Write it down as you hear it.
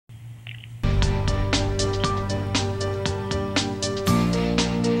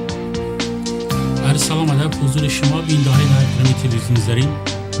سلام ادب حضور شما بیننده برنامه تلویزیون زرین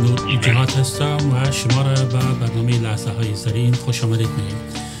نور وجوهات هستم و شما را به برنامه لحظه های زرین خوش آمدید میگیم.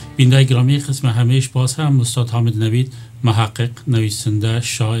 بیننده گرامی، قسم همیش باز هم استاد حامد نوید، محقق، نویسنده،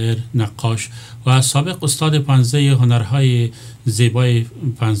 شاعر، نقاش و سابق استاد پانزه هنرهای زیبای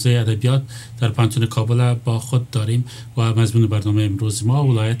پانزه ادبیات در پانتون کابل با خود داریم و مضمون برنامه امروز ما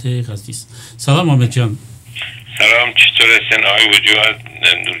ولایت غزنی است. سلام حامد جان. سلام، چطور هستین آقای وجوهات؟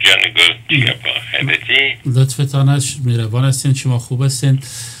 نور جان خیلیتی؟ لطفتان است، مهربان هستین، شما خوب هستین؟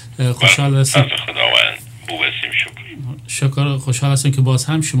 خوشحال هستیم. خداوند خوب هستیم، شکر. خوشحال هستیم که باز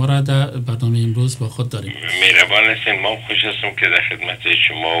هم شما را در برنامه امروز با خود داریم. مهربان هستین. ما خوش هستم که در خدمت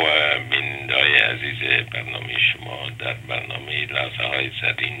شما و بیننده‌های عزیز برنامه شما در برنامه لحظه های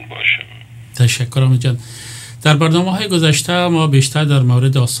زرین باشم. تشکر حامد جان. در برنامه های گذشته ما بیشتر در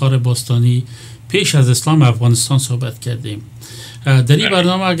مورد آثار باستانی پیش از اسلام افغانستان صحبت کردیم. در این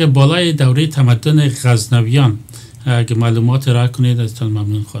برنامه اگر بالای دوره تمدن غزنویان اگر معلومات را کنید ازتان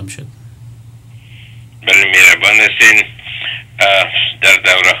ممنون خواهم شد. بله، مهربان هستین. در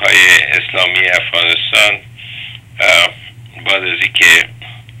دوره های اسلامی افغانستان بعد از اینکه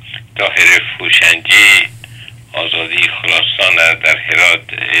طاهر فوشنجی آزادی خراسان در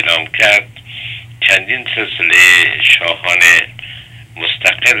هرات اعلام کرد، چندین سلسله شاهان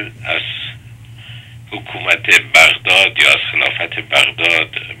مستقل از حکومت بغداد یا از خلافت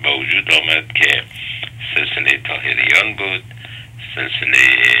بغداد به وجود آمد که سلسله طاهریان بود، سلسله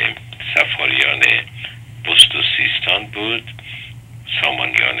سفاریان بست و سیستان بود،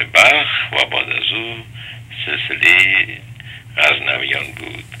 سامانیان بلخ و بعد از او سلسله غزنویان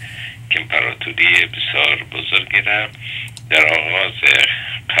بود که امپراتوری بسیار بزرگی را در آغاز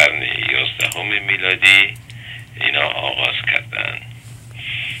قرن 11 میلادی اینا آغاز کردند.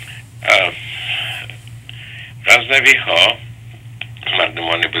 غزنوی ها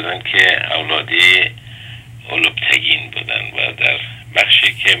مردمانی بودند که اولادی اولوبتگین بودند و در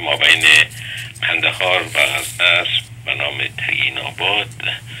بخشی که مابین قندهار و غزنه است به نام تگین آباد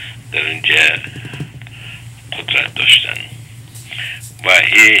در اونجا قدرت داشتند و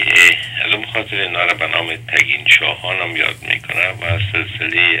از اون خاطر اینا را به نام تگین شاهان هم یاد میکنه و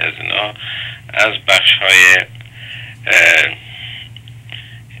سلسله از اینا از بخش های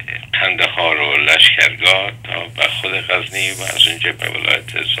قندهار و لشکرگاه تا به خود غزنی و از اونجا به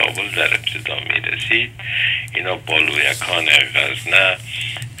ولایت زابل در ابتدا می رسید. اینا بالویکان غزنه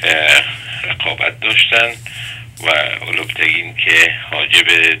رقابت داشتند و اولوبتگین که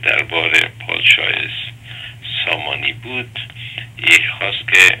حاجب دربار پادشاه سامانی بود، یک خواست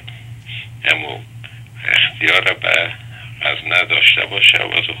که امو اختیار به غزنه داشته باشه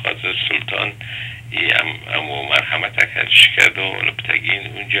و از خاطر سلطان امو مرحمت کردش کرد و اولوبتگین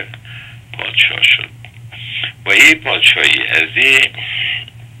اونجا پادشاه شد و این پادشاهی از یک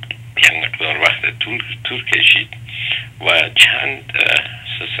مقدار وقت طول کشید و چند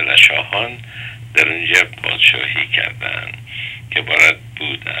سلسله شاهان در اونجا پادشاهی کردند که بارد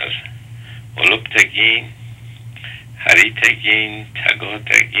بود از اولوبتگین، هریتگین،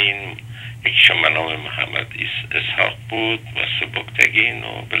 تگاتگین، یکیشون به نام محمد اسحاق بود و سبکتگین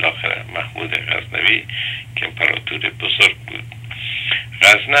و بالاخره محمود غزنوی که امپراتور بزرگ بود.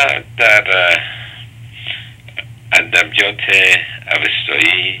 غزنه در ادبیات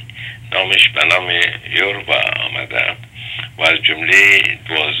اوستایی نامش به نام یوربا آمده و از جمله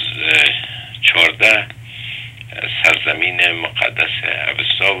 14 سرزمین مقدس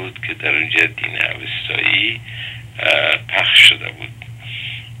اوستا بود که در اونجا دین اوستایی پخش شده بود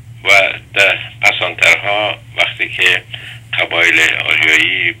و در پسانترها وقتی که قبایل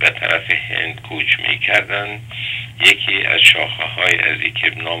آریایی به طرف هند کوچ می کردن، یکی از شاخه های از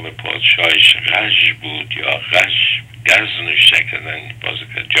که نام پادشاهش غژ بود یا گز نوشته کردن، بازی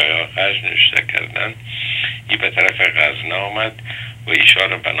که جایا غژ نوشته کردن، این به طرف غزنه آمد و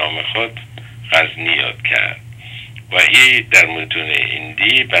اشاره به نام خود غزنی یاد کرد و این در متون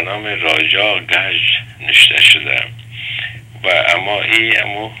هندی به نام راجا گژ نوشته شده و اما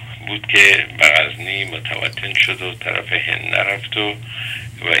این بود که به غزنی متوطن شد و طرف هند نرفت و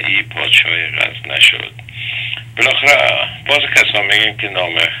این پادشاه غزنه شد. بالاخره باز کسا میگن که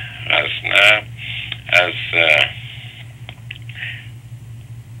نام غزنه از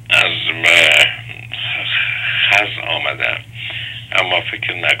خز آمده، اما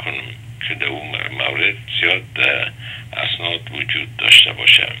فکر نکنم که در اون مورد زیاد اسناد وجود داشته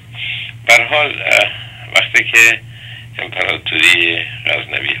باشه. به هر حال وقتی که امپراتوری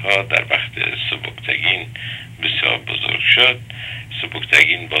غزنوی ها در وقت سبکتگین بسیار بزرگ شد،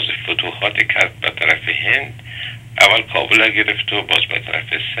 سبکتگین باز فتوحات کرد به طرف هند، اول کابل گرفت و باز به طرف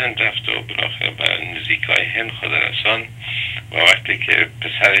سند رفت و بالاخره به نزدیکای هند خود رساند و وقتی که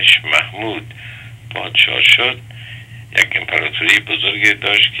پسرش محمود پادشاه شد یک امپراتوری بزرگی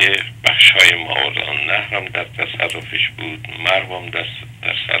داشت که بخش‌های ماورالنهر هم در تصرفش بود، مرو هم در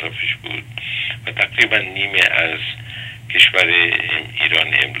تصرفش بود و تقریبا نیمه از کشور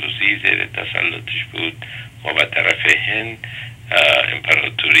ایران امروزی زیر تسلطش بود و به طرف هند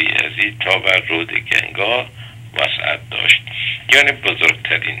امپراتوری ازی تا بر رود گنگا وسعت داشت. یعنی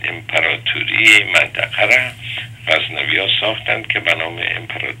بزرگترین امپراتوری منطقه را غزنوی ها ساختند که به نام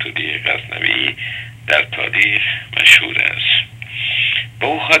امپراتوری غزنوی در تاریخ مشهور است. به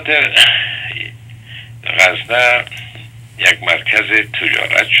او خاطر غزنه یک مرکز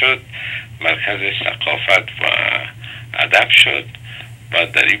تجارت شد، مرکز ثقافت و ادب شد و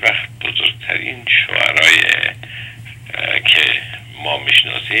در این وقت بزرگترین شاعرای که ما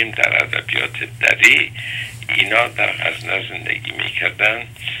میشناسیم در ادبیات دری اینا در غزنه زندگی میکردن.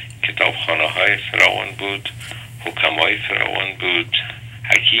 کتابخانه های فراوان بود، حکمای فراوان بود،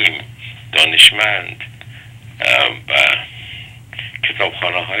 حکیم، دانشمند و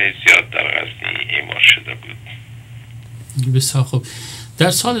کتابخانه های زیاد در غزنی اعمار شده بود. بسیار خوب. در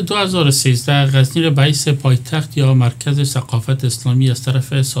سال 2013 غزنی را به حیث پایتخت یا مرکز ثقافت اسلامی از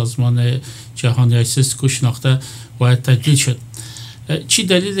طرف سازمان جهانی ایسیسکو شناخته و تجدید شد. چی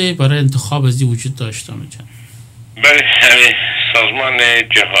دلیل برای انتخاب از این وجود داشت آمدجان؟ بله، سازمان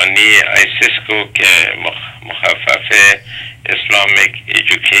جهانی ایسیسکو که مخفف Islamic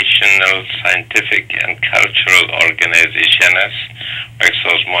Educational Scientific and Cultural Organization است و یک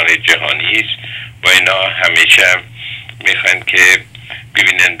سازمان جهانی است و اینا همیشه میخوان که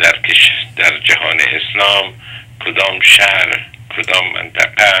ببینن در جهان اسلام کدام شهر کدام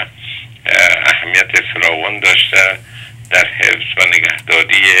منطقه اهمیت فراوان داشته در حفظ و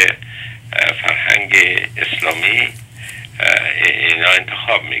نگهداری فرهنگ اسلامی. اینا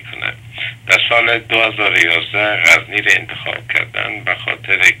انتخاب میکنن. در سال 2011 غزنی را انتخاب کردن به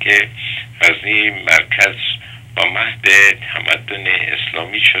خاطر که غزنی مرکز و مهد تمدن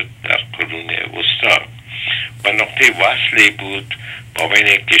اسلامی شد در قرون وسطی و نقطه وصلی بود با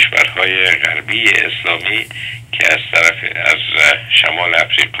بین کشورهای غربی اسلامی که از شمال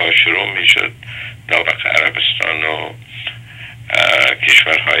افریقا شروع میشد تا به عربستان و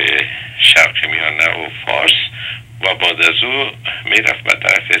کشورهای شرق میانه و فارس و بعد از او میرفت به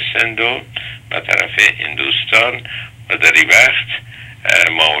طرف سند و به طرف هندوستان و در این وقت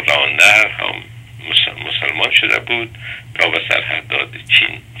ماورالنهر هم مسلمان شده بود تا به سرحدات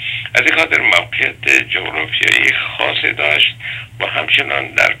چین. از این خاطر موقعیت جغرافیایی خاصی داشت و همچنان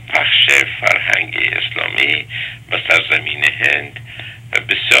در پخش فرهنگ اسلامی و سرزمین هند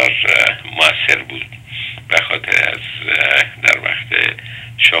بسیار مؤثر بود. به خاطر از در وقت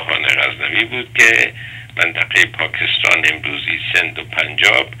شاهان غزنوی بود که منطقه پاکستان امروزی سند و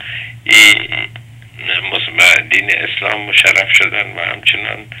پنجاب دین اسلام مشرف شدن و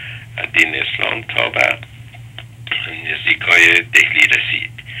همچنان دین اسلام تا به نزدیکای دهلی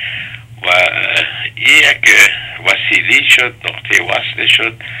رسید و این یک وسیله شد، نقطه وصل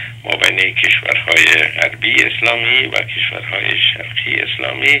شد ما بین کشورهای غربی اسلامی و کشورهای شرقی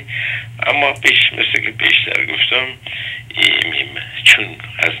اسلامی. اما مثل که پیشتر گفتم چون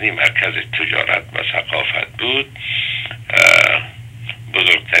غزنی مرکز تجارت و ثقافت بود،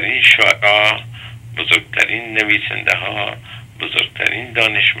 بزرگترین شاعران، بزرگترین نویسنده ها، بزرگترین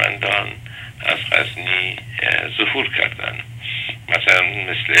دانشمندان از غزنی ظهور کردند. مثلا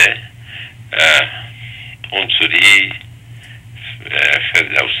مثل عنصری،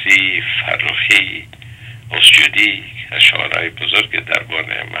 فردوسی، فرخی، وسجودی از شاعرای بزرگ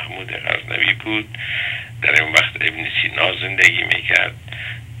دربار محمود غزنوی بود. در این وقت ابن سینا زندگی میکرد،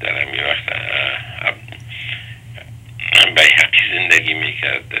 در این وقت بیهقی زندگی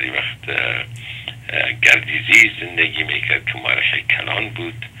میکرد، در این وقت گردیزی زندگی میکرد که مورخ کلان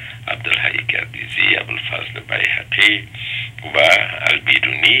بود، عبدالحی گردیزی، ابوالفضل بیهقی و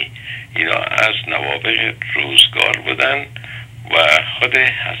البیرونی. اینا از نوابغ روزگار بودن و خود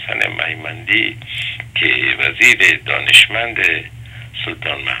حسن میمندی که وزیر دانشمند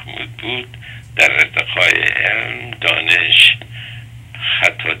سلطان محمود بود در ارتقای علم، دانش،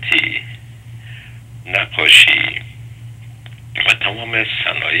 خطاطی، نقاشی و تمام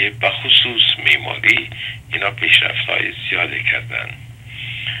صنایع بخصوص معماری اینا پیشرفت‌های زیاده کردن.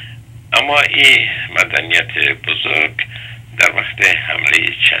 اما این مدنیت بزرگ در وقت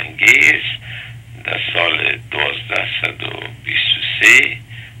حمله چنگیز در سال 1223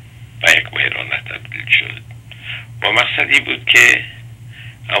 به یک ویرانه تبدیل شد و مقصدی بود که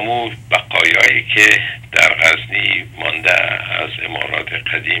امو بقایایی که در غزنی مانده از عمارات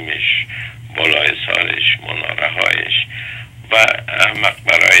قدیمش، بالای سالش، مناره هایش و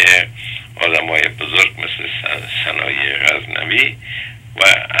مقبرهای آدمای بزرگ مثل صنایع غزنوی و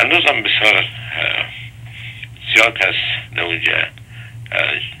هنوز هم بسیار زیاد هست در اونجا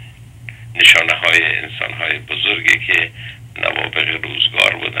نشانه های انسان های بزرگی که نوابغ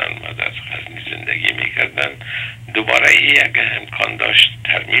روزگار بودن و در غزنی زندگی میکردن دوباره یک امکان داشت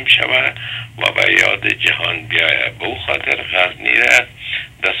ترمیم شود و به یاد جهان بیاید. به او خاطر غزنی را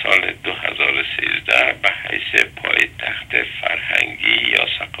در سال 2013 به حیث پایتخت فرهنگی یا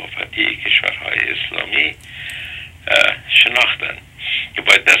ثقافتی کشورهای اسلامی شناختن که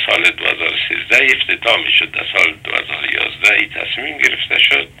باید در سال 2013 افتتاح میشد. در سال 2011 این تصمیم گرفته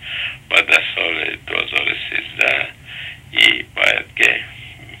شد و در سال 2013 ای باید که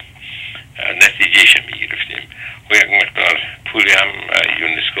نتیجهش میگرفتیم و یک مقدار پولی هم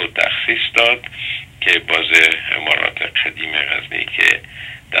یونسکو تخصیص داد که باز عمارات قدیم غزنی که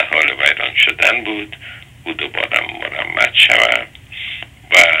در حال ویران شدن بود او دوباره مرمت شود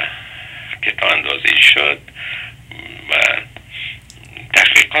و که تا اندازه شد و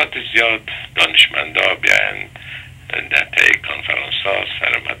تحقیقات زیاد دانشمندا بیاین در طی کنفرانس ها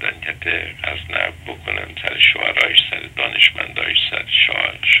سر مدنیت غزنه بکنن، سر شعرایش، سر دانشمندایش، سر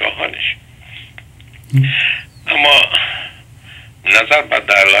شاهانش. اما نظر به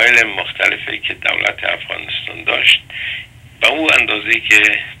دلایل مختلفی که دولت افغانستان داشت به او اندازه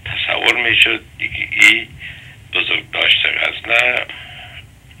که تصور میشد این بزرگ داشت غزنه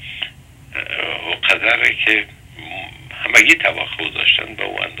و قدره که همگی توقع داشتن به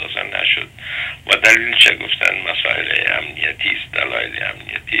او اندازه نشد و دلیل چه گفتن مسائل امنیتی است، دلایل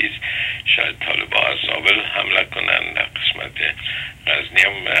امنیتی است. شاید طالبا از زابل حمله کنن، در قسمت غزنی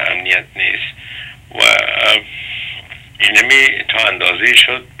هم امنیت نیست و اینمی تا اندازه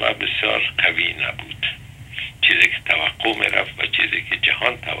شد و بسیار قوی نبود، چیزی که توقع میرفت و چیزی که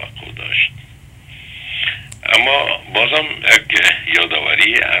جهان توقع داشت. اما بازم یک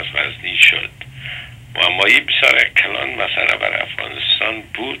یادآوری از غزنی شد و اما این بسیار کلان مسئله بر افغانستان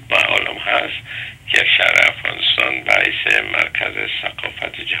بود و عالم هست که شهر افغانستان به حیث مرکز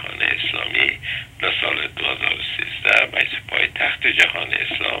ثقافت جهان اسلامی در سال 2013 به حیث پایتخت جهان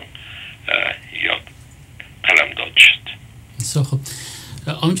اسلام یاد قلمداد شد. خب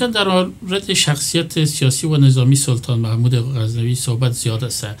آنجا در مورد شخصیت سیاسی و نظامی سلطان محمود غزنوی صحبت زیاد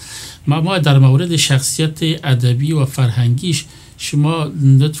است، ما در مورد شخصیت ادبی و فرهنگیش شما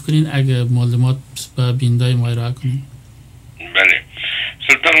لطف کنین اگه معلومات به بیننده ما ارائه کنین. بله،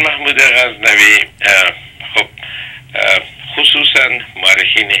 سلطان محمود غزنوی خب خصوصا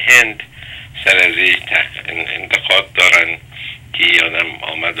مورخین هند سر از انتقاد دارن که یادم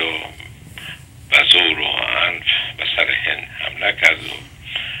آمد و به زور و عنف به سر هند حمله کرد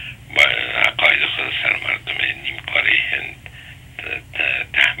و عقاید خود سر مردم نیمکاره هند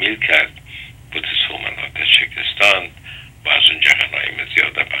تحمیل کرد، بودس و مناطق شکستان و از اونجا غنایم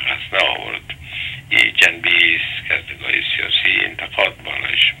زیاده به غزنه آورد. این جنبی است که از نگاه سیاسی انتقاد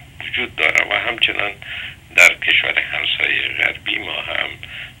بالایش وجود داره و همچنان در کشور همسایه غربی ما هم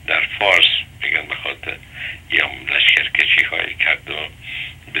در فارس میگن به خاطر یا لشکرکشی هایی کرد و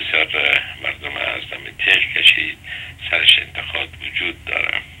بسیار مردم از دم تیغ کشید، سرش انتقاد وجود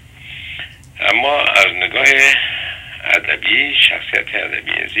داره. اما از نگاه ادبی، شخصیت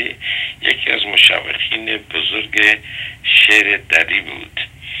ادبی ازی یکی از مشوقین بزرگ شعر دری بود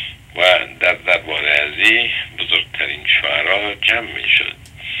و در درباره ازی بزرگترین شعرا جمع می شد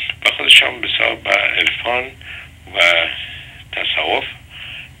و خودشان بسیار به عرفان و تصوف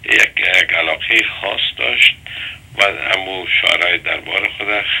یک علاقه خاص داشت و همو شعرهای درباره خود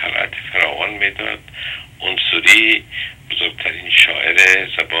خلعت فراوان میداد. عنصری بزرگترین شاعر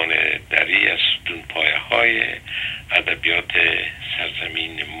زبان دری از ستون پایه های ادبیات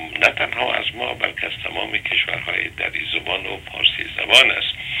سرزمین نه تنها از ما بلکه از تمام کشورهای دری زبان و فارسی زبان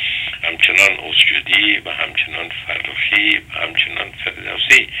است. همچنان وجودی و همچنان فرخی و همچنان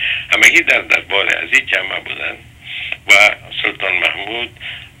فردوسی همگی در دربار ازی جمع بودند و سلطان محمود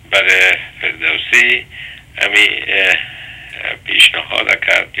برای فردوسی همی پیشنهاد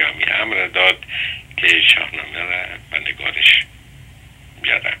کرد یا همی امر داد که شاهنامه را به نگارش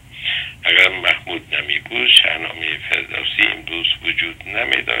بیاره. اگر محمود نمی بود شاهنامه فردوسی امروز وجود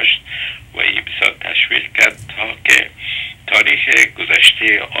نمی داشت و این بسیار تشویق کرد تا که تاریخ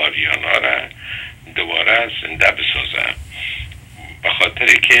گذشته آریانا را دوباره زنده بسازه، به خاطر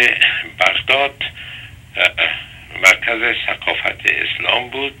که بغداد مرکز ثقافت اسلام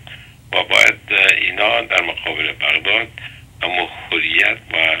بود و باید اینا در مقابل بغداد اما حریت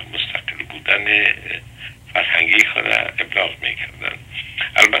و مستقل بودن فرهنگی خود ابلاغ میکردن.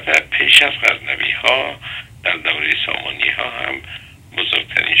 البته پیش از غزنوی ها در دوره سامانی ها هم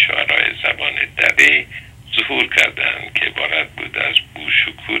بزرگترین شعرهای زبان دری ظهور کردند که عبارت بود از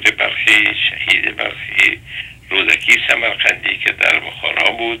بوشکور بلخی، شهید بلخی، رودکی سمرقندی که در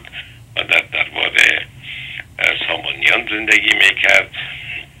بخارا بود و در دربار سامانیان زندگی میکرد،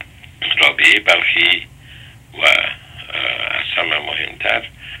 رابعه بلخی و از همه مهمتر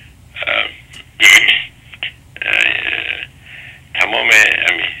تمام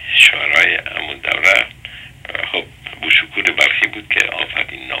شعرهای امون دوره خب بوشکور بلخی بود که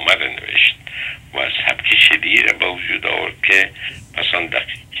آفرین نامه رو نوشت و سبک شدید با وجود آورد که مثلا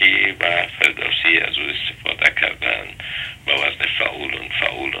دقیقی و فردوسی از او استفاده کردن با وزن فعولون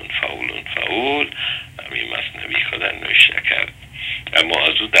فعولون فعولون فعول. همین مثنوی خودن نوشته کرد، اما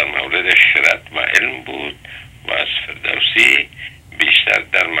از او در مورد خرد و علم بود و از فردوسی بیشتر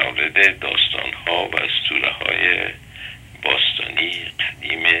در مورد داستانها و اسطوره‌های باستانی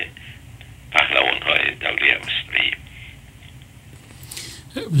قدیم پهلوان‌های دوره اوسطایی.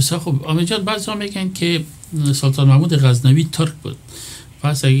 بسیار خوب. حامد جان، بعضی ها میگن که سلطان محمود غزنوی ترک بود،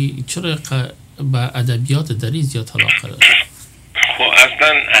 پس چرا به ادبیات دری زیاد علاقه داشت؟ خب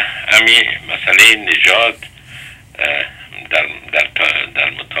اصلا همین مسئله نژاد در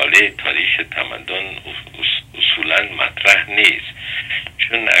مطالعه تاریخ تمدن اصولا مطرح نیست،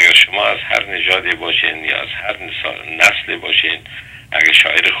 چون اگر شما از هر نژادی باشین یا از هر نسل باشین، اگر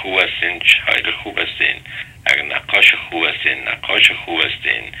شاعر خوب هستین شاعر خوب هستین، اگر نقاش خوب هستین نقاش خوب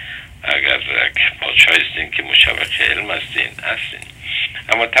هستین، اگر پادشاه هستین که مشوق علم هستین.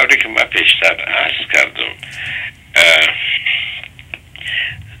 اما طوری که من پیشتر عرض کردم،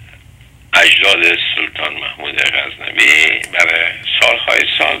 اجداد سلطان محمود غزنوی برای سالهای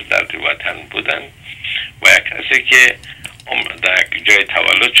سال در وطن بودن و یک کسی که در جای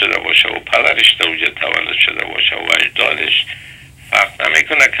تولد شده باشه و پدرش در اونجا تولد شده باشه و اجدادش فرق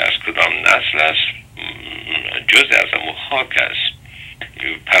نمیکنه که از کدام نسل است، جز از امو خاک است،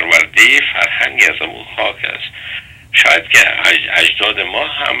 پرورده فرهنگی از امو خاک است. شاید که اجداد ما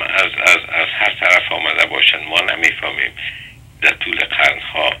هم از هر طرف آمده باشن، ما نمیفهمیم. در طول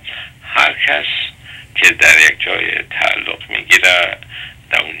قرنها هر کس که در یک جای تعلق میگیره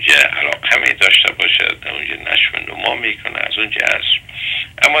در اونجا علاقه می داشته باشه، در اونجا نشو نما میکنه، از اونجا است.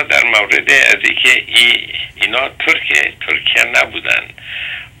 اما در مورد از اینکه اینا ترکیه نبودن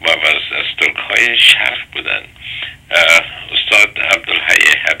و از ترک های شرق بودن، استاد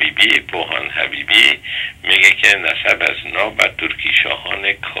عبدالحی حبیبی، پوهان حبیبی میگه که نسب از اینا به ترکی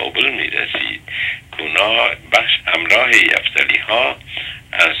شاهان کابل میرسید که اونا بخش امراه یفتلی ها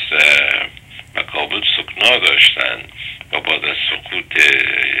از کابل سکنا داشتن و بعد از سقوط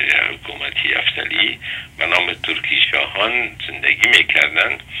حکومت یفتلی به نام ترکی شاهان زندگی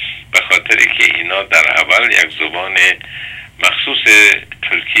میکردن، به خاطری که اینا در اول یک زبان مخصوص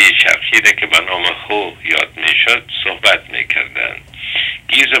ترکی شرقی که به نام خو یاد میشد صحبت میکردن.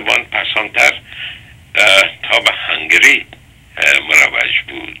 این زبان پسانتر تا به هنگری مروج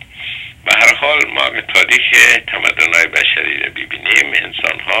بود. به هر حال ما به تاریخ تمدن‌های بشری را ببینیم،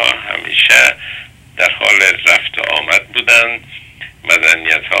 انسان‌ها همیشه در حال رفت و آمد بودند،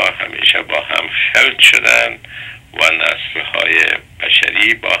 مدنیت‌ها همیشه با هم خلط شدند و نسل‌های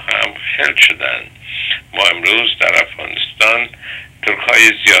بشری با هم خلط شدند. ما امروز در افغانستان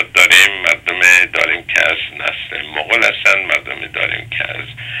ترک‌های زیاد داریم، مردم داریم که از نسل مغول هستند، مردم داریم که از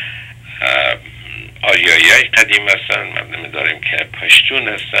آریایی قدیم هستند، مردم داریم که پشتون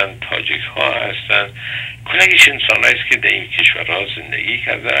هستند، تاجیک ها هستند. کلگیش انسان هست که در این کشورها زندگی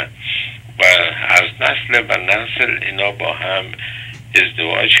کرده و از نسل به نسل اینا با هم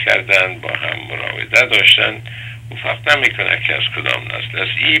ازدواج کردن، با هم مراوده داشتن و فرق نمیکنه که از کدام نسل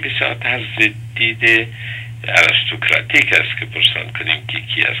است. این بسیار طرز دید ارستوکراتیک است که پرسان کنیم که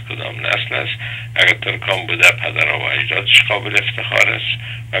کی از کدام نسل است. اگر ترکان بوده پدر و اجدادش قابل افتخار است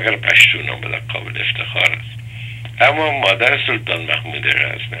و اگر پشتون بوده قابل افتخار است. اما مادر سلطان محمود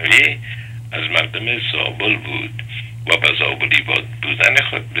غزنوی از مردم زابل بود و به زابلی بودن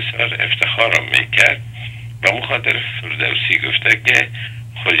خود بسیار افتخار میکرد و مخاطر فردوسی گفته که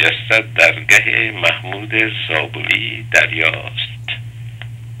خجسته درگه محمود زابلی دریاست.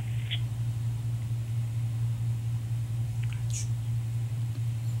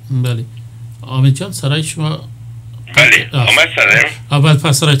 بله. حامد جان، سرای شما؟ بله، آمد سرایم؟ اول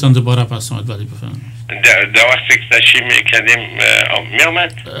پس سرایتان دوباره پس آمد. بله بفرمایید. در وقتی که تشریح میکردیم می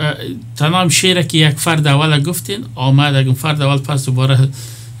آمد؟ تمام شعر که یک فرد اول گفتین آمد، اگه فرد اول پس دوباره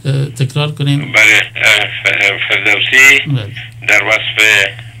تکرار کنیم. بله، فردوسی در وصف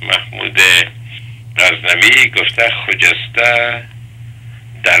محمود غزنوی گفته خجسته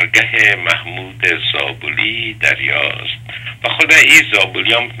درگه محمود زابلی دریاست. و خدا این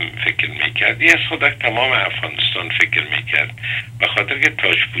زابلی هم فکر میکرد، از خدا تمام افغانستان فکر میکرد، به خاطر که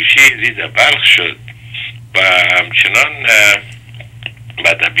تاجپوشی زید بلخ شد و همچنان و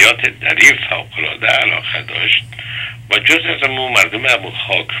ادبیات دریف فوق‌العاده علاقه داشت و جز از امو مردم ابو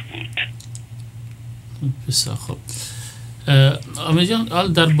خاک بود. بسیار خوب. آمد جان،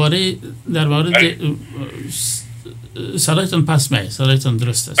 حال درباره سرایتان پس می سرایتان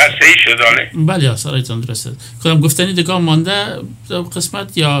درست است؟ پس ای شد آله؟ بله سرایتان درست است. کدام گفتنی دیگه مانده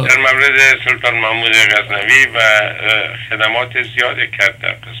قسمت یا در مورد سلطان محمود غزنوی و خدمات زیاده کرد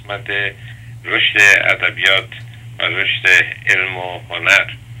در قسمت رشد ادبیات و رشد علم و هنر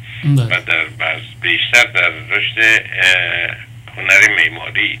و در بیشتر در رشد هنر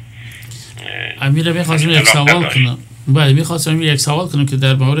معماری. امیر میخواستم یک سوال کنم. بله میخواستم یک سوال کنم که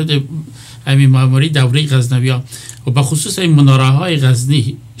در مورد همین معماری دوره غزنوی ها و به خصوص این مناره های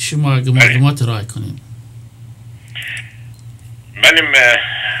غزنی شما اگه معلومات ارائه کنید. بله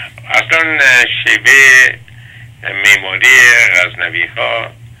اصلا شیوه معماری غزنوی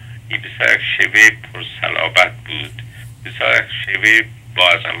ها بسیار شیوه پرصلابت بود، بسیار شیوه با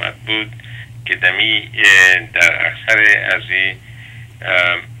عظمت بود که دمی در اکثر از این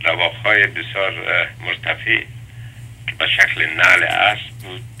رواقهای بسیار مرتفع به شکل نعل اسب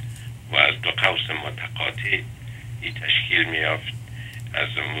بود و از دو قوس متقاطع تشکیل می‌یافت، از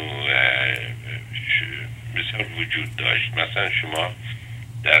بسیار وجود داشت. مثلا شما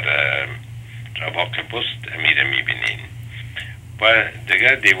در رواق بست امیره می‌بینین و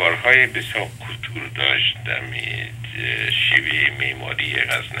دیگر دیوارهای بسیار کوتور داشت در شیوه معماری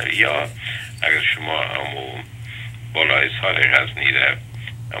غزنوی ها. اگر شما همو بالای سال غزنی را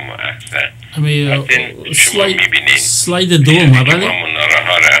اما احسن شما میبینین سلاید دوم بله؟ مناره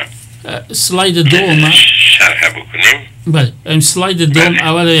ها را سلاید دوم شرح بکنیم. بله این سلاید دوم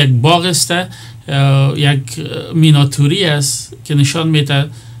اول یک باغ است، یک میناتوری است که نشان میده.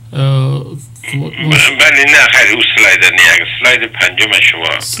 بله نه خیلی او سلاید نه، سلاید پنجم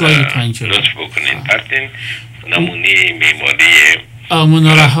شما سلاید پنجم لطف بکنین پرتین نمونه معماری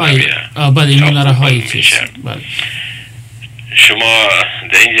مناره های بله مناره های چیز. بله شما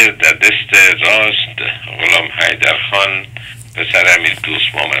در اینجا در دست راست غلام حیدر خان پسر امیر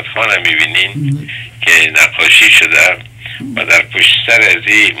دوست محمد خان میبینین که نقاشی شده و در پشت سر از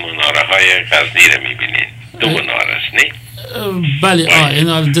این مناره های غزنی رو میبینین. دو مناره است نه؟ بله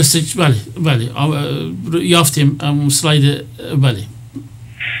این دست بله یافتیم سلاید بله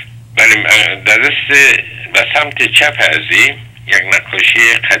در دست به سمت چپ از این یک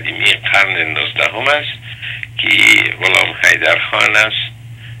نقاشی قدیمی قرن 19 است که غلام حیدر خان است،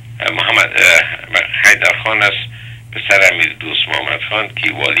 محمد حیدر خان است پسر امیر دوست محمد خان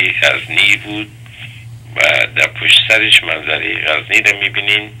که والی غزنی بود و در پشت سرش منظره غزنی رو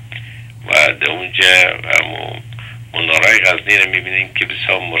میبینین و در اونجا منارای غزنی رو میبینین که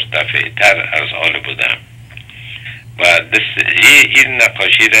بسیار مرتفع تر از آل بودن و این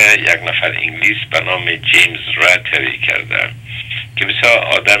نقاشی را یک نفر انگلیس به نام جیمز راتری کرده که بسیار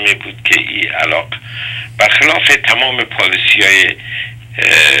آدمی بود که این علاق برخلاف تمام پالیسی های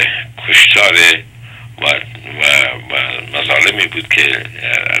کشتار و مظالمی بود که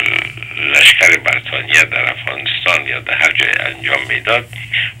لشکر بریتانیا در افغانستان یا در هر جای انجام میداد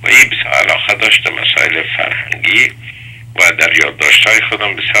و این بسیار علاقه داشت مسائل فرهنگی و در یادداشت‌های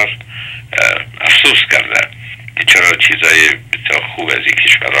خودم بسیار افسوس کرده که چرا چیزای بسیار خوب از این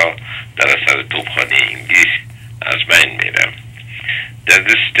کشورها در اثر توپخانه انگلیس از بین میره. در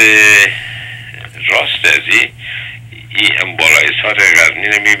دست راست از این بالای سار غزنی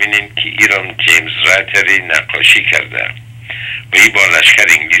رو میبینین که ایران جیمز راتری نقاشی کرده و این با لشکر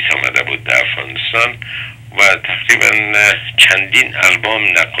انگلیس آمده بود در افغانستان و تقریبا چندین البوم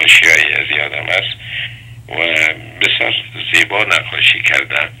نقاشی های از یادم است و بسیار زیبا نقاشی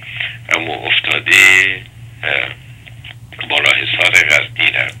کرده اما افتاده بالای سار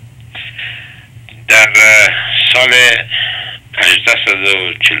غزنی را. در سال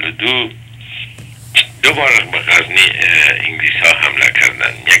 1842 دو بار به غزنی انگلیس ها حمله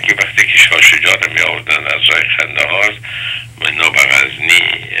کردن. یکی وقتی که شاه شجاع را می آوردن از راه خندهار و اینا به غزنی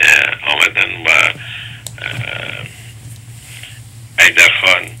آمدن و حیدر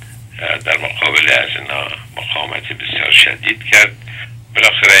خان در مقابل از اینا مقاومت بسیار شدید کرد.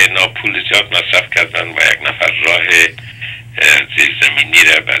 بالاخره اینا پول زیاد مصرف کردن و یک نفر راه زیرزمینی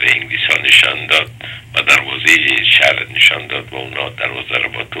را برای انگلیس ها نشان داد و دروازه شهر نشان داد و اونا دروازه را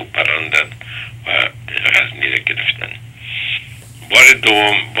با توپ پراندن و غزنی را گرفتن. بار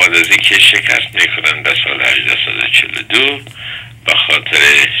دوم بعد از اینکه شکست میخورن در سال 1842 به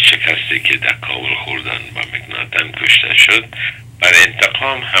خاطر شکستی که در کابل خوردن و مکناتن کشته شد، برای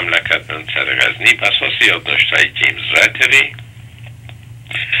انتقام حمله کردن سر غزنی به اساس یادداشت‌های جیمز راتری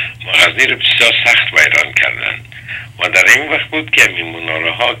و غزنی را بسیار سخت ویران کردن و در این وقت بود که این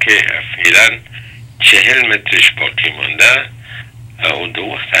مناره ها که فعلا 40 مترش باقی مانده اون دو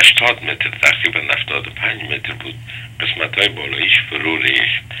وقت 80 متر تقریبا 75 متر بود، قسمت های بالایش فرو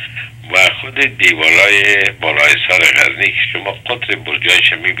ریخت و خود دیوارای بالای سر غزنی که شما قطر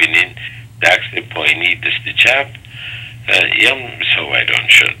برجایش میبینین در عکس پایینی دست چپ یم بسا ویران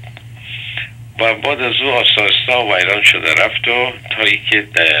شد و بعد از او آساستا ویران شده رفت و تا ای که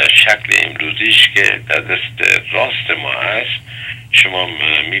در شکل امروزیش که در دست راست ما هست شما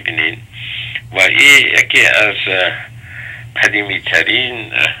میبینین و این یکی از قدیمی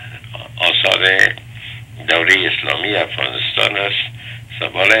ترین آثار دوره اسلامی افغانستان است.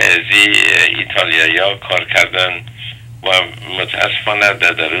 سوال ازی ایتالیایی ها کار کردن و متاسفانه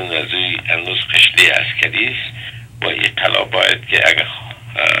در درون از این هنوز قشلی عسکری است و این قلعه باید که اگر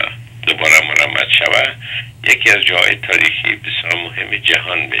دوباره مرمت شود یکی از جای تاریخی بسیار مهم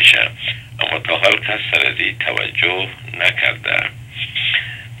جهان بشه، اما تا حال کس سر از این توجه نکرده.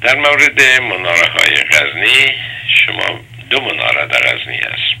 در مورد مناره های غزنی شما دو مناره در غزنی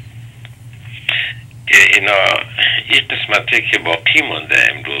است که اینا این قسمتی که باقی مونده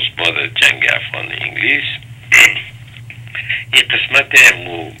امروز بعد جنگ افغان انگلیس این قسمت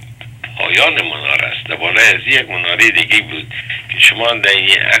پایان مناره است. در بالای از یک مناره دیگه بود که شما در این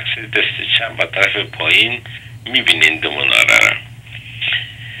عکس دست چپ و طرف پایین میبینین دو مناره را.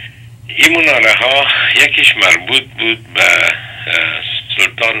 این مناره ها یکیش مربوط بود به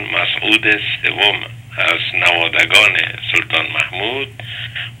سلطان مسعود سوم از نوادگان سلطان محمود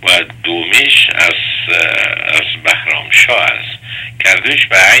و دومیش از بهرامشاه است. کردوش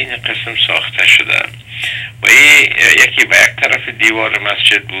به عین قسم ساخته شده و این یکی به یک طرف دیوار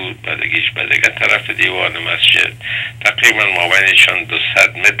مسجد بود، بعدگیش به دیگر طرف دیوار مسجد. تقریبا مابینشان 200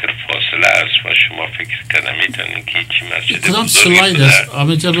 متر فاصله است و شما فکر کنم میتونین که چی مسجد کدام سلاید است؟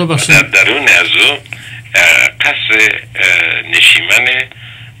 آمد جان ببخشید. در درون از او قصر نشیمن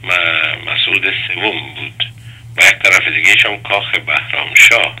مسعود سوم بود و یک طرف دیگه هم کاخ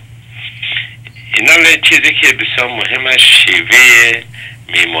بهرامشاه. اینا چیزی که بسیار مهم شیوه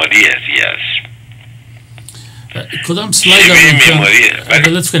معماری ازی است. کدام سلاید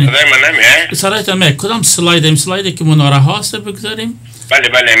لطف کنید سرایت کدام سلاید که مناره هاست بگذاریم؟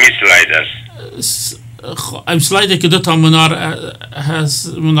 بله می سلاید است. ام سلایدی که دو تا منار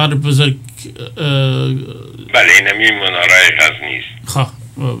هست، منار بزرگ. بله اینمی مناره غزنی است. خواه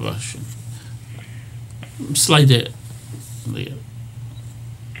باشه سلاید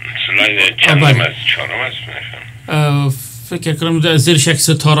چندم است؟ چهارم است فکر کنم زیرش یک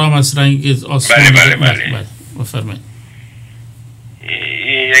ستاره هم از رنگ آسمان. بله بفرمایید.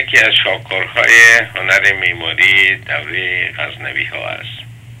 این یکی از شاهکارهای هنر معماری دوره غزنوی ها است.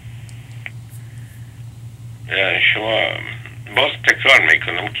 شما باز تکرار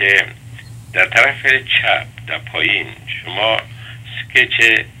میکنم که در طرف چپ در پایین شما سکچ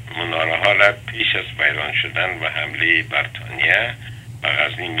مناره ها را پیش از ویران شدن و حمله بریتانیا و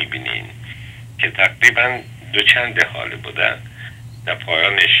غزنی میبینین که تقریبا دو چند حاله بودن. در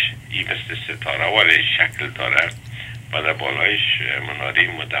پایانش ای مثل ستاره ولی شکل دارد و در بالایش مناره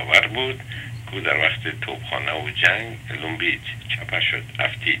مدور بود که در وقت توپخانه و جنگ لومبید چپه شد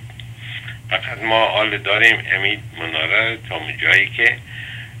افتید. فقط ما حال داریم امید مناره تا جایی که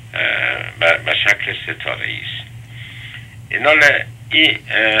به شکل ستاره ایست. این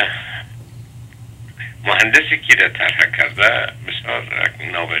مهندسی که را طرح کرده بسیار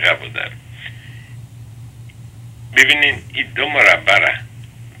نابغه بوده. ببینین این دو مربع را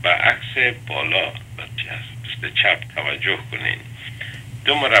به عکس بالا دست چپ توجه کنین.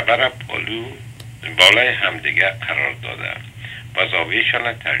 دو مربع را بالای همدیگر قرار داده و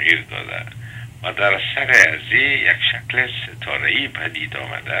زاویهشان تغییر داده و در سر ازی یک شکل ستاره‌ای پدید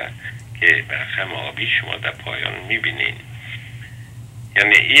آمده که به خم آبی شما در پایان میبینین.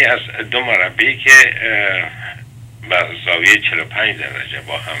 یعنی این از دو مربعی که به زاویه 45 درجه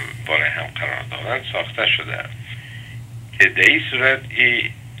بالای هم قرار دارند ساخته شده که در این صورت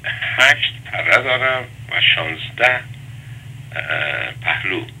این 8 پره داره و 16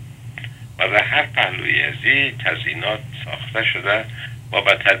 پهلو و در هر پهلوی از این تزیینات ساخته شده و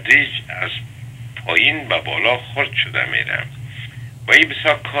به تدریج از پایین به بالا خرد شده میره و این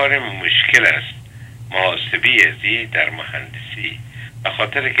بسیار کار مشکل است محاسبی از این در مهندسی، به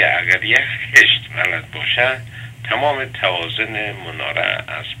خاطر که اگر یک خشت غلط باشه تمام توازن مناره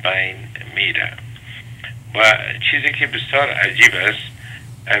از بین میره. و چیزی که بسیار عجیب است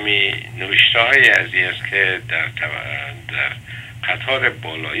امی نوشته های ازی است که در قطار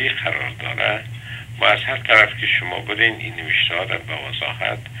بالایی قرار داره و از هر طرف که شما برین این نوشته ها را به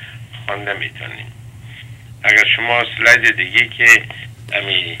وضاحت خوانده میتونین. اگر شما سلاید دیگه که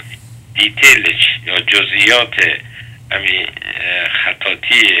امی دیتیلش یا جزئیات امی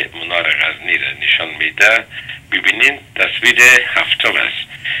خطاطی منار غزنی را نشان میده ببینین تصویر هفتم است.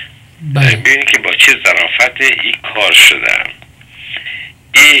 بله. ببینید که با چه ظرافت این کار شده.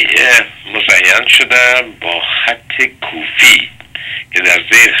 این مزین شده با خط کوفی که در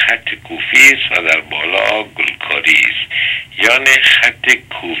زیر خط کوفی است و در بالا گلکاری است، یعنی خط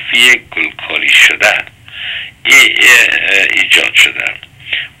کوفی گلکاری شده ایجاد شده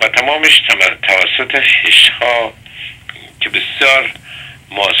و تمامش توسط خشت‌ها که بسیار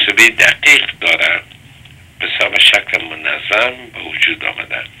محاسبه دقیق دارد به شکل منظم به وجود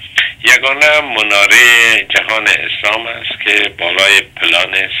آمده. یگانه مناره جهان اسلام است که بالای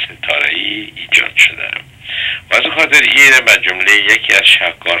پلان ستاره‌ای ایجاد شده و از خاطر این به جمله یکی از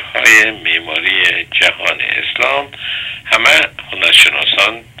شاهکارهای معماری جهان اسلام همه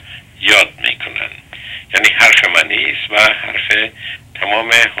هنرشناسان یاد میکنند. یعنی حرف من نیست و حرف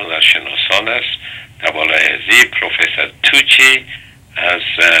تمام هنرشناسان است. در بالای ازی پروفسور توچی از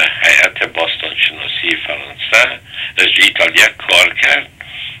هیئت باستانشناسی فرانسه از ایتالیا کار کرد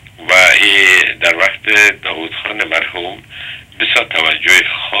و در وقت داود خان مرحوم بسیار توجه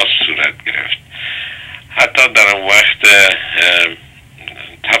خاص صورت گرفت. حتی در اون وقت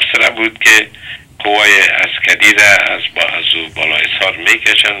تفسیره بود که قوای عسکری را از بالای سار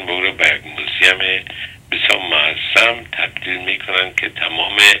میکشن و او را به یک موزیم بسیار معظم تبدیل میکنن که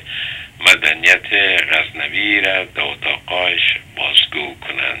تمام مدنیت غزنوی را در اتاقایش بازگو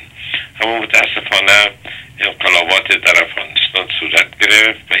کنن. اما متاسفانه انقلابات در افغانستان صورت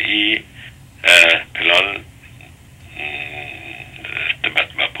گرفت و این پلان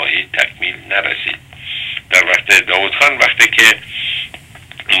به پایی تکمیل نرسید. در وقت داود خان وقتی که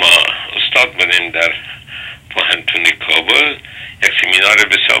ما استاد بودیم در پوهنتون کابل، یک سمینار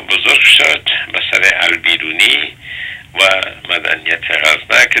بسیار بزرگ شد به سر البیرونی و مدنیت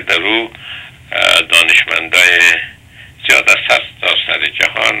غزنه که در او دانشمندای زیاد از سر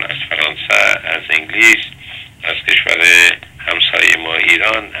جهان، از فرانسه، از انگلیس، از کشور همسایه ما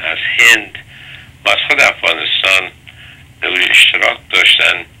ایران، از هند و از خود افغانستان در او اشتراک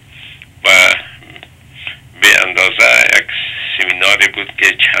داشتن و به اندازه یک سمیناری بود که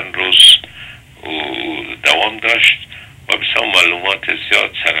چند روز دوام داشت و بسیار معلومات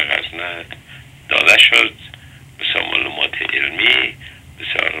زیاد سر غزنه داده شد، بسیار معلومات علمی،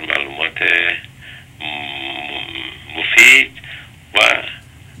 بسیار معلومات مفید و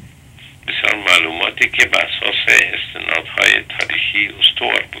بسیار معلوماتی که بر اساس استنادهای تاریخی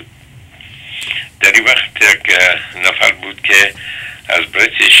استوار بود. در این وقت یک نفر بود که از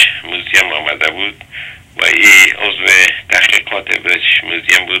بریتیش موزیم آمده بود و این عضو تحقیقات بریتیش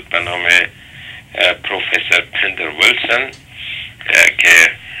موزیم بود به نام پروفسور پندر ویلسون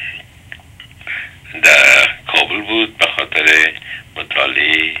که در کابل بود به خاطر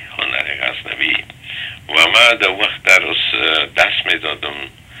مطالعه هنر غزنوی و ما در وقت دست می دادم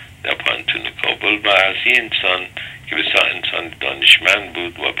در پوهنتون کابل و از این انسان که بسیار انسان دانشمند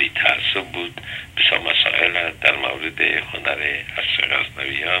بود و بی تعصب بود بسیار مسائل در مورد هنر عصر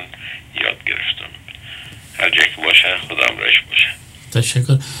غزنویان یاد گرفتم. هر جا که باشه خدا امرش باشه.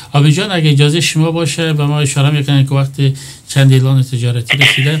 تشکر. آبی جان اگه اجازه شما باشه و ما اشاره میکنیم که وقت چند اعلان تجارتی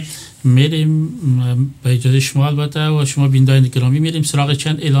رسیده میریم به اجازه شما البته و شما بینندگان گرامی میریم سراغ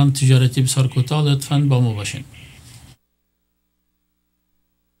چند اعلان تجارتی بسیار کوتاه. لطفاً با ما باشین.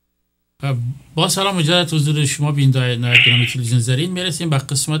 با سلام مجدد حضور شما بینندگان گرامی تلویزیون زرین میرسیم به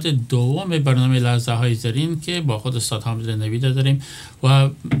قسمت دوم برنامه لحظه های زرین که با خود استاد حامد نوید داریم و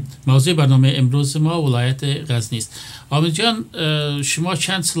موضوع برنامه امروز ما ولایت غزنی است. حامد جان شما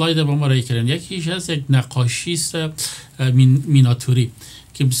چند سلاید با ما رای کردین. یکیش از یک نقاشی است میناتوری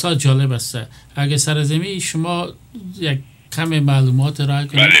که بسیار جالب است. اگه سرزمین شما یک کم معلومات رای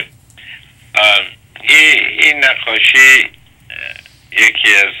کنید. بله. این نقاشی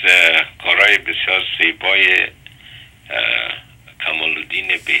یکی از کارهای بسیار زیبای کمال‌الدین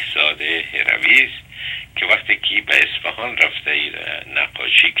بهزاده هروی است که وقتی که به اصفهان رفته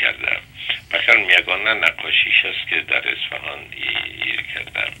نقاشی کرده بخیر یگانه نقاشیش است که در اصفهان ایر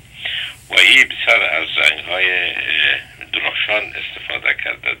کرده و این بسیار از رنگ‌های درخشان استفاده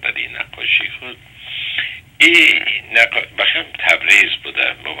کرده در این نقاشی خود. این بخیر تبریز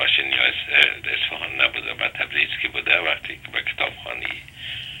بوده باباشین یا اصفهان نبوده و تبریز که بوده وقتی که به کتابخانه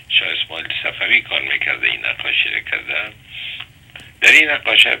شاه اسماعیل صفوی کار میکرده این نقاشی را کرده. در این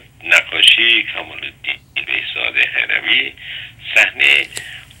نقاشی کمال‌الدین بهزاده هروی صحنه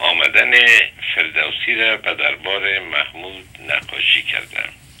آمدن فردوسی را به دربار محمود نقاشی کرده.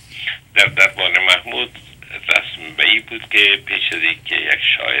 در دربار محمود رسم به این بود که پیش از اینکه یک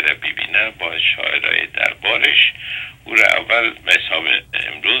شاعر ببینه با شاعرای دربارش او را اول به حساب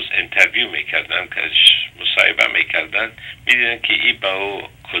امروز انترویو میکردن که مصاحبه میکردن میدیدن که این با او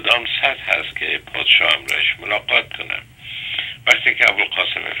کدام سطح هست که پادشاه امرش ملاقات کنم. وقتی که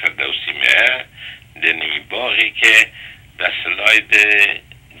ابوالقاسم فردوسی میه دنمی باقی که در سلاید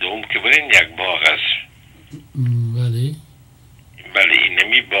دوم که برین یک باغ است. بله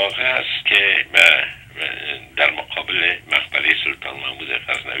اینمی باغ است که در مقابل مقبره سلطان محمود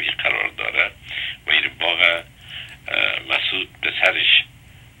غزنوی قرار داره و این باغ مسعود به سرش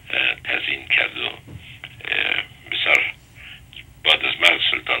تزیین کرد و بسیار بعد از مرگ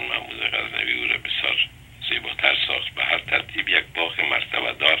سلطان محمود غزنوی او را بسیار زیباتر ساخت. به هر ترتیب یک باغ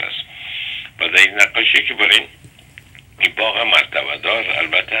مرتبه دار است و در این نقاشی که برین این باغ مرتبه دار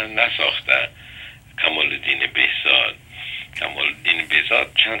البته نساخته کمال الدین بهزاد. کمال الدین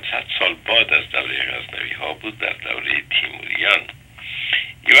بهزاد چند صد سال بعد از دوره غزنوی ها بود، در دوره تیموریان.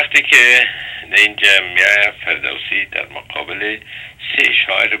 این وقتی که در اینجا میای فردوسی در مقابل سه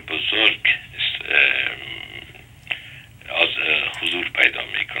شاعر بزرگ از حضور پیدا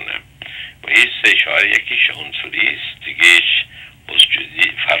میکنه و این سه شاعر یکیش عنصری است، دیگهش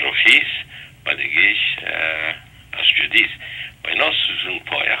فرخی است و دیگهش اسجدی است و اینا سوزون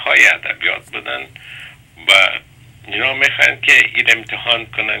پایه های ادبیات بودن و اینا میخوان که این امتحان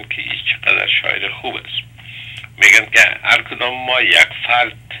کنن که این چقدر شاعر خوب است. میگن که هر کدام ما یک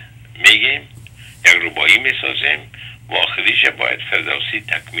فرد میگیم، یک ربایی میسازیم و آخریش باید فردوسی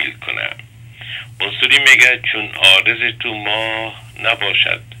تکمیل کنه. عنصری میگه چون عارض تو ما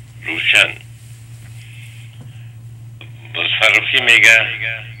نباشد روشن. باز فرخی میگه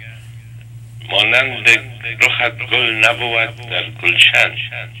مانند رخت گل نبود در گلشن.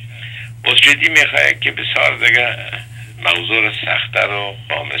 اسجدی میخواه که بسیار دیگه موضوع را سختر و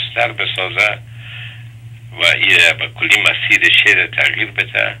خامستر بسازه و این با کلی مسیر شعر تغییر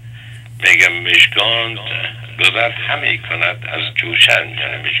بده. میگه مژگان گذر همه کند از جوشن،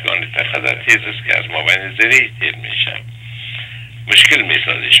 یعنی مژگان تقدر تیز است که از مابین زری تیر میشه. مشکل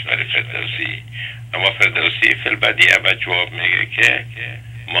میسازش برای فردوسی، اما فردوسی فی البدیعه و جواب میگه که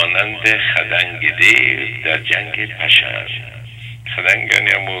مانند خدنگ دیو در جنگ پشن. خدنگ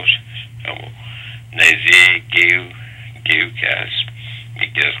یعنی همو نیزه گیو که از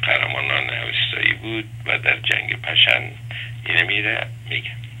یکی از قهرمانان اوستایی بود و در جنگ پشن اینه میره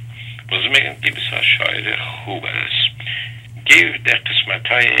میگه. باز میگن که بسیار شاعر خوب است. گیو در قسمت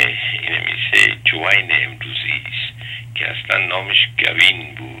های اینه میشه جوین امروزی است که اصلا نامش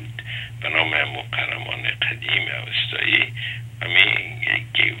گوین بود به نام همو قهرمان قدیم اوستایی همین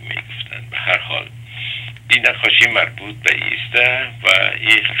گیو میگفتن. به هر حال این نقاشی مربوط به ایسته و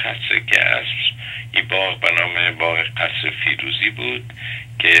این قصر که است این باغ به نام باغ قصر فیروزی بود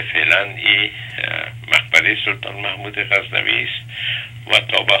که فعلا این مقبره سلطان محمود غزنوی است و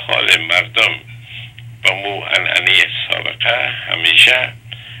تا به حال مردم با مو عنعنه سابقه همیشه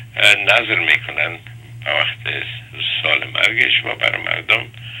نظر میکنن به وقت سال مرگش و بر مردم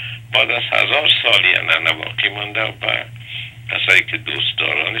بعد از 1000 سالی عنعنه باقی مانده و کسایی که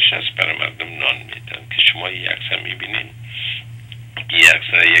دوستدارانش هست برای مردم نان میدن که شما این عکس میبینین. این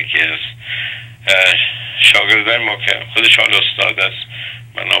عکس یکی از شاگردای ما که خودش حال استاد است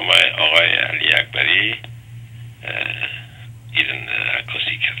به نام آقای علی اکبری این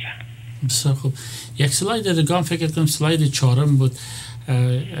عکاسی کرده. بسیار خوب. یک سلاید دیگه فکر کنم سلاید 4 بود.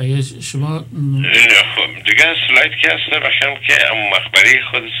 اگه شما خب دیگه سلاید که هسته بخشم که مقبره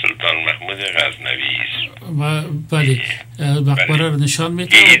خود سلطان محمود غزنوی است. بله مقبره رو نشان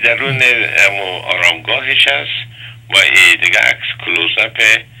میده. این درون آرامگاهش است و این دیگه عکس کلوزاپ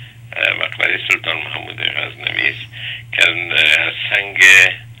مقبره سلطان محمود غزنوی است که از سنگ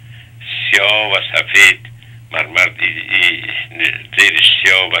سیاه و سفید مرمر زیرش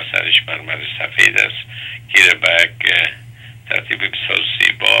سیاه و سرش مرمر سفید است که به ترتیب بسیار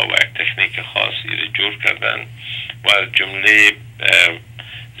زیبا و یک تکنیک خاصی را جور کردن و از جمله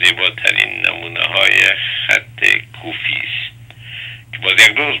زیباترین نمونه های خط کوفی است که باز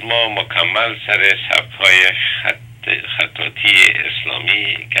یک روز ما مکمل سر سبک های خطاطی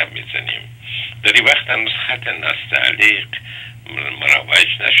اسلامی گپ میزنیم. در این وقت هنوز خط نستعلیق مروج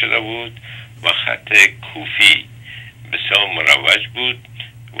نشده بود و خط کوفی بسیار مروج بود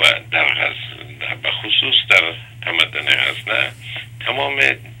و در بخصوص در تمدن غزنه تمام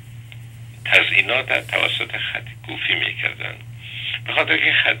تزیینات توسط خط کوفی میکردن. به خاطر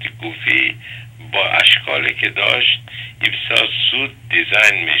که خط کوفی با اشکالی که داشت بسیار زود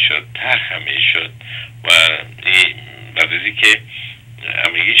دیزاین میشد، طرح میشد و بعد از اینکه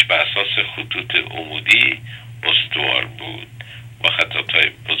همگیش به اساس خطوط عمودی استوار بود و خطاطای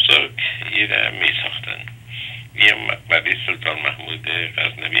بزرگ این را می ساختن. این مقبره سلطان محمود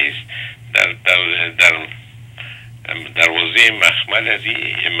غزنوی است. در دروازه مخمل از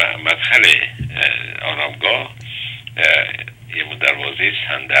این مدخل آرامگاه یه دروازه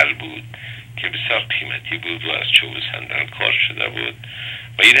صندل بود که بسیار قیمتی بود و از چوب صندل کار شده بود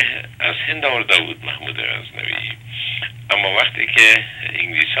و این از هند آورده بود محمود غزنوی. اما وقتی که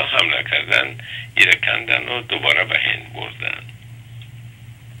انگلیس ها حمله کردن این کندن و دوباره به هند بردن.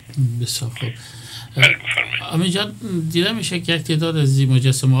 بسیار خوب. امین جان، دیده میشه که یک تعداد از این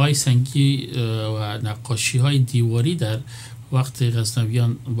مجسمه های سنگی و نقاشی های دیواری در وقت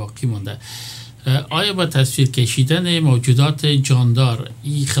غزنویان باقی مونده. آیا با تصویر کشیدن موجودات جاندار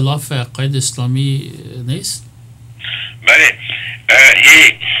این خلاف عقاید اسلامی نیست؟ بله،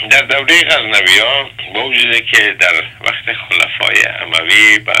 این در دوره غزنویان با وجوده که در وقت خلفای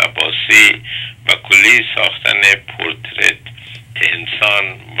اموی و عباسی و کلی ساختن پورترت انسان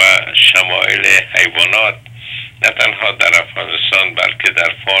و شمایل حیوانات نه تنها در افغانستان بلکه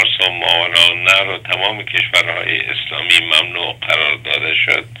در فارس و ماوراءالنهر و تمام کشورهای اسلامی ممنوع قرار داده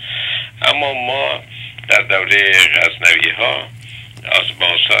شد، اما ما در دوره غزنوی ها از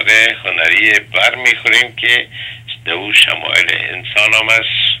آثار هنری بر میخوریم که دو شمایل انسان هم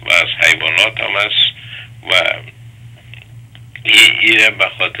است و از حیوانات هم است و ایره به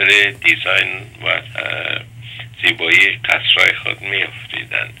خاطر دیزاین و زیبایی قصرهای خود می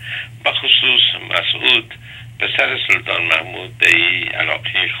افریدن. بخصوص مسعود پسر سلطان محمود در این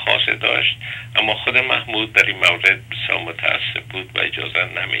علاقه خاص داشت، اما خود محمود در این مورد بسیار متعصب بود و اجازه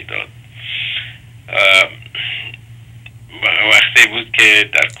نمیداد. وقتی بود که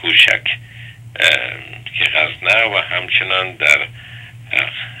در کوشک که غزنه و همچنان در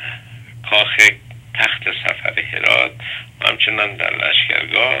کاخ تخت سفر هرات و همچنان در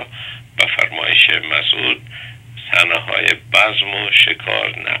لشکرگاه به فرمایش مسعود صحنه‌های بزم و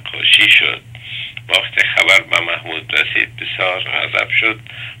شکار نقاشی شد. وقتی خبر به محمود رسید بسیار غضب شد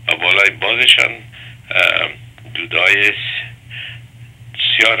و بالای بازشان دودای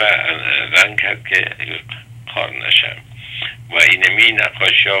سیاه رنگ کرد که کار نشم و اینمی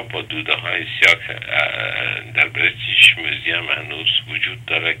نقاشی ها با دوده های سیاه در بریتیش موزیم هنوز وجود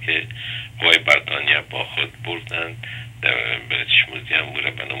داره که قوای بریتانیا با خود بردن در بریتیش موزیم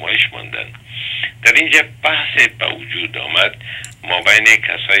موره به نمایش ماندن. در اینجا بحث به وجود آمد ما بین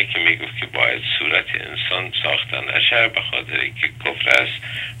کسایی که میگفت که باید صورت انسان ساخته نشه به خاطر که کفر است،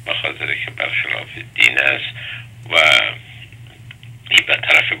 به خاطر که برخلاف دین است و این به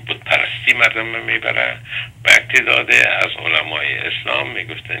طرف بت پرستی مردم میبره و اقتداد از علمای اسلام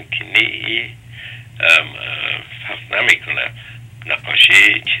میگفتن که نه فرق نمیکنه،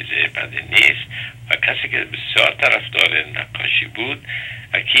 نقاشی چیز بدی نیست و کسی که بسیار طرفدار نقاشی بود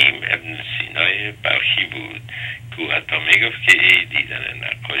حکیم ابن سینای بلخی بود که حتی میگفت که دیدن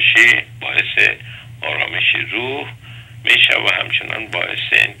نقاشی باعث آرامش روح میشه و همچنان باعث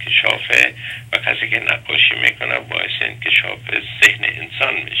انکشاف و کسی که نقاشی میکنه باعث انکشاف ذهن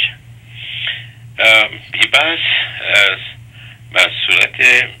انسان میشه. بی بحث به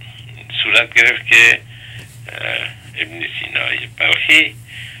صورت گرفت که ابن سینای بلخی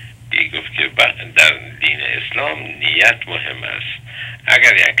گفت که در دین اسلام نیت مهم است.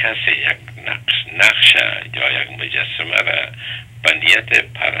 اگر یک کسی یک نقش یا یک مجسمه را به نیت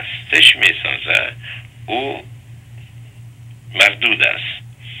پرستش میسازه او مردود است،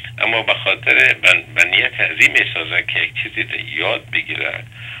 اما به خاطر به نیت عظیم میسازه که یک چیزی را یاد بگیره،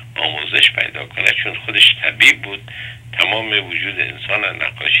 آموزش پیدا کنه، چون خودش طبیب بود تمام وجود انسان را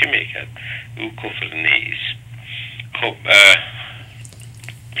نقاشی میکرد، او کفر نیست. خب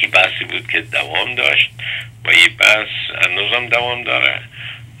این بحثی بود که دوام داشت و این بحث هنوزم دوام داره،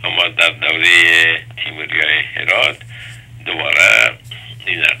 اما در دوره تیموریای هرات دوباره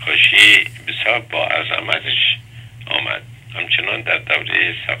این نقاشی بسیار با عظمتش آمد. همچنان در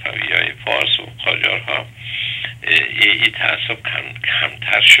دوره صفویای فارس و قاجارها این تعصب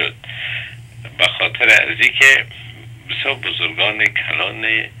کمتر شد به خاطر ازی که بسیار بزرگان کلان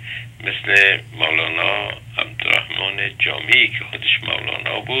مثل مولانا عبدالرحمن جامی که خودش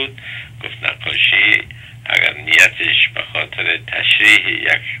مولانا بود گفت نقاشی اگر نیتش به خاطر تشریح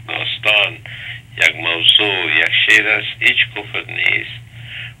یک داستان، یک موضوع، یک شعر است هیچ کفر نیست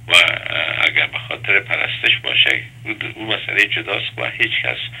و اگر به خاطر پرستش باشه او مسئله جداست و هیچ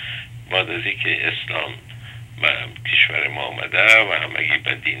کس بعد از اینکه اسلام و کشور ما آمده و همگی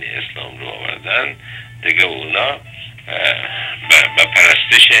به دین اسلام رو آوردن دیگه اونا به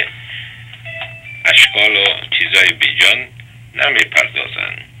پرستش اشکال و چیزای بیجان نمی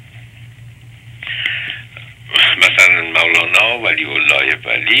پردازن. مثلا مولانا ولی الله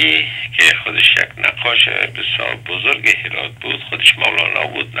ولی که خودش یک نقاش بسیار بزرگ هرات بود، خودش مولانا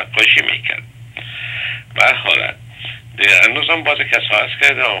بود، نقاشی میکرد. به هر حالت هنوز هم بعض کسا هست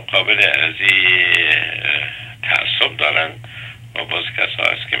که در مقابل از این تعصب دارن و باز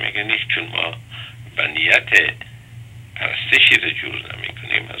کسا هست که میگن چون ما به نیت پرستشی رو جور نمی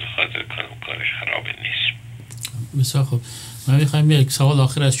کنیم از خاطر کنم کارش خراب نیست. بسیار خوب. من میخوایم یک سوال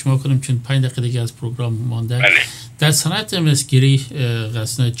آخر از شما کنم چون 5 دقیقه دیگه از پروگرام مانده. بله. در صنعت مسگیری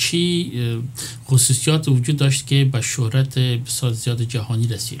غزنی چی خصوصیات وجود داشت که به شهرت بسیار زیاد جهانی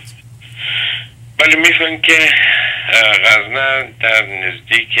رسید؟ بله میفهمم که غزنی در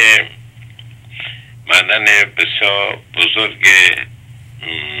نزدیک معدن بسیار بزرگ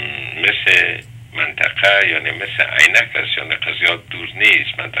مثل منطقه یعنی مثل عینک است، یعنی قضیات دور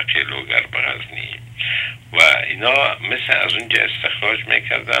نیست منطقه لوگر به غزنی و اینا مثل از اونجا استخراج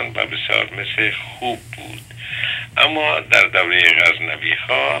میکردن و بسیار مثل خوب بود. اما در دوره غزنوی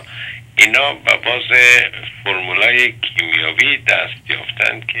ها اینا به باز فرمولای کیمیاوی دست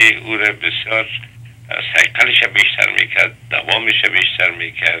یافتن که او را بسیار سیقلش بیشتر میکرد، دوامش بیشتر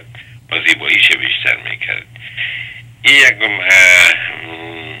میکرد و زیباییش بیشتر میکرد. این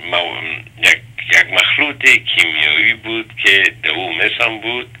یک مخلوط کیمیایی بود که دو مثان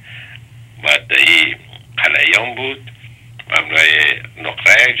بود و دهی قلیان بود و امرای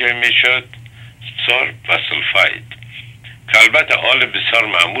نقره یک جای میشد سرب و سلفاید که البته آل بسیار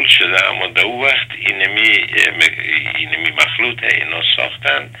معمول شده، اما در او وقت اینمی مخلوط اینا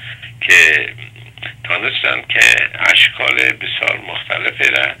ساختن که تانستن که اشکال بسیار مختلفی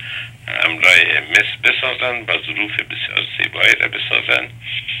را امرای مثل بسازن و ظروف بسیار زیبایی را بسازن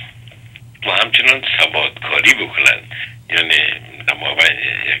و همچنان ثباتکاری بکنن، یعنی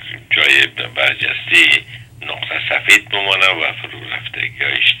یک جای برجسته نقطه سفید بمانه و فرو رفتگی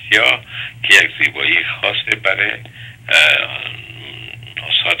اشتیا که یک زیبایی خاص برای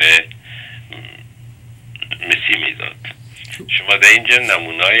آثار مسی میداد. شما در اینجا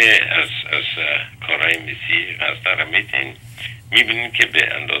نمونای از کارهای مسی غزنی را میبینید که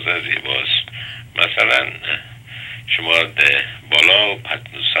به اندازه زیباست. مثلا شما در بالا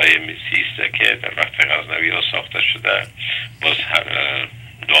پتنوسای مسی است که در وقت غزنوی ها ساخته شده، باز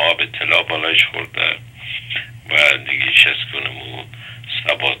دعا به طلا بالایش خورده و دیگه شسکونمو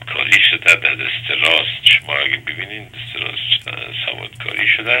ثباتکاری شده در دست راست. شما اگه ببینید دست راست ثباتکاری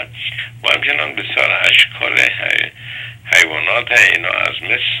شده و همچنان بسیار اشکال حیوانات اینا از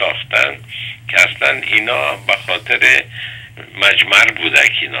مثل ساختن که اصلا اینا به خاطر مجمر بوده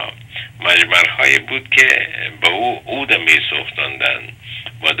که اینا مجمرهایی بود که به او عود می ساختندن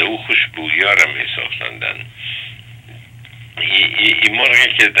و به او خوشبویی ها را می ساختندن. این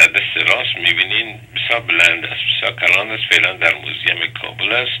مرغی که در دست راست میبینین بسیار بلند است، بسیار کلان است، فعلا در موزیم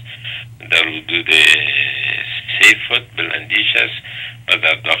کابل است، در حدود 3 فوت بلندیش است و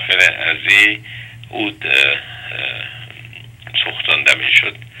در داخل ازی عود ساختنده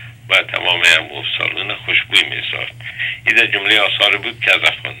میشد و تمام سالون خوشبوی می ساخت. این در جمله آثار بود که از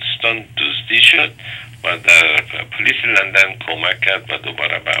افغانستان دزدی شد و در پلیس لندن کمک کرد و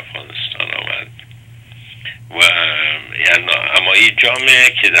دوباره به افغانستان آمد. و یعنی اما این جامعه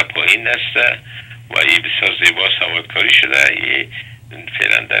که در پایین است و این بسیار زیبا ثباتکاری شده، این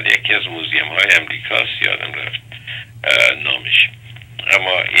فعلا در یکی از موزیم های امریکاست، یادم رفت نامش.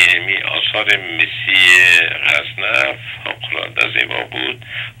 اما این آثار مسی غزنی فوق‌العاده زیبا بود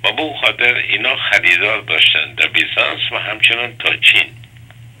و به خاطر اینا خریدار داشتن در بیزانس و همچنان تا چین.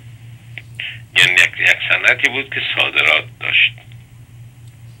 یعنی یک صنعتی بود که صادرات داشت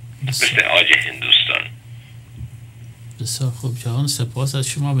مثل عاج هندوستان. بسیار خوب جهان، سپاس از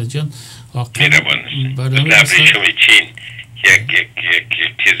شما به جان. برنامه چین یک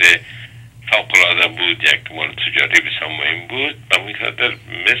چیز فوق‌العاده بود، یک مورد تجاری بسیار مهم بود و می‌خاطر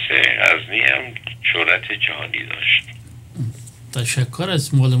مثل غزنی هم شهرت جهانی داشت. تشکر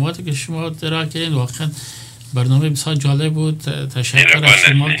از معلوماتی که شما ارائه کردین، واقعا برنامه بسیار جالب بود. تشکر از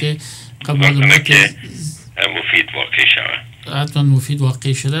شما که معلومات مفید واقع شود. حتما مفید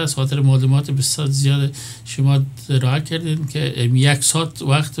واقع شده از خاطر معلومات بسیار زیاد شما ارائه کردین که 1 ساعت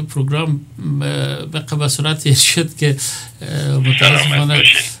وقت پروگرام به صورت شد که متاسفانه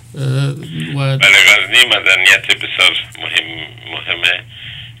بله غزنی مدنیت بسیار مهمه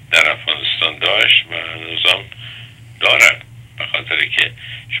در افغانستان داشت و نظام داره، به خاطر که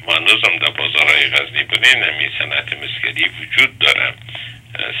شما نظام در بازارهای غزنی بودین همین صنعت مسگری وجود داره،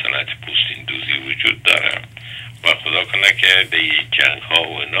 صنعت پوستین دوزی وجود داره و خدا کنه که در این جنگ ها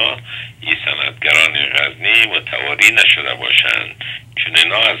و اینا این صنعتگران غزنی متواری نشده باشن، چون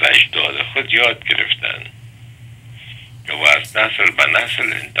اینا از اجداد خود یاد گرفتن و از نسل به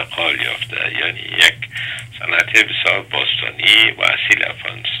نسل انتقال یافته. یعنی یک صنعت بسیار باستانی و اصیل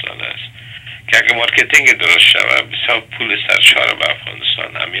افغانستان است که اگه مارکتینگ درست شود بسیار پول سرشار به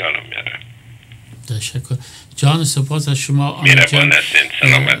افغانستان همیالا میاره. تشکر جان، سپاس از شما. میربان هستین،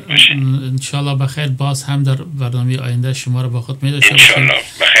 سلامت باشین. انشالله بخیر. باز هم در برنامه آینده شما رو با خود می داشته باشیم انشالله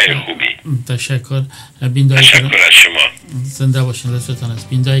بخیر خوبی. تشکر. تشکر از شما. زنده باشین. لطفتان است.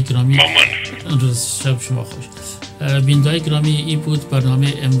 بیندای گرامی روز شب شما خوش. بیندای گرامی این بود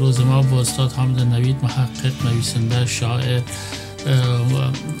برنامه امروز ما با استاد حامد نوید، محقق، نویسنده، شاعر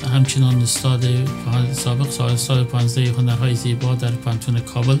و همچنان استاد سابق استاد 15 هنرهای زیبا در پانتون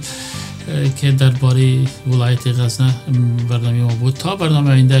کابل که درباره ولایت غزنه برنامه ما بود. تا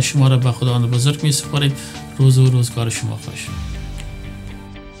برنامه آینده شما را به خداوند بزرگ می سپاریم. روز و روزگار شما خوش.